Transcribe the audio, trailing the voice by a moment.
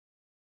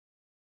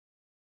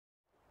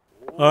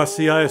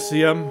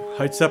CISCM,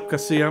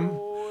 Heitsepkasiem.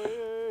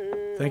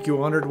 Thank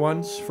you, honored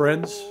ones,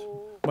 friends.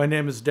 My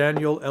name is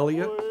Daniel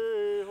Elliott.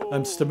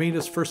 I'm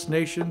Staminas First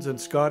Nations and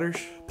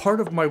Scottish. Part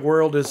of my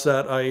world is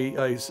that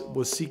I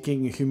was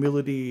seeking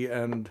humility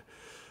and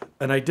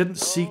I didn't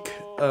seek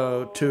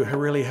to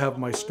really have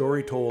my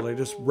story told. I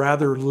just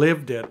rather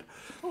lived it.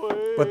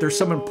 But there's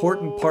some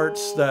important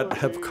parts that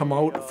have come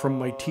out from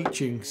my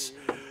teachings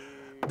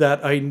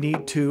that I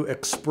need to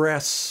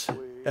express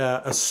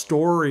a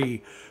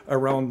story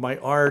around my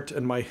art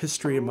and my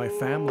history and my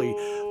family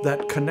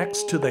that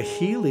connects to the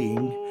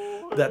healing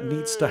that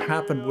needs to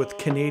happen with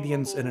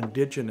Canadians and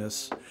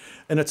Indigenous.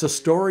 And it's a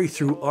story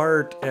through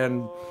art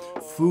and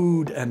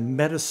food and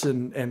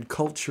medicine and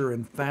culture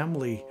and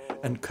family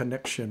and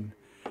connection.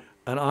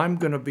 And I'm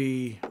going to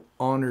be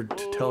honored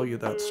to tell you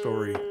that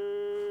story.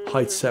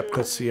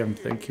 Heitsepkasiem.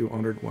 Thank you,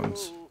 honored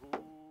ones.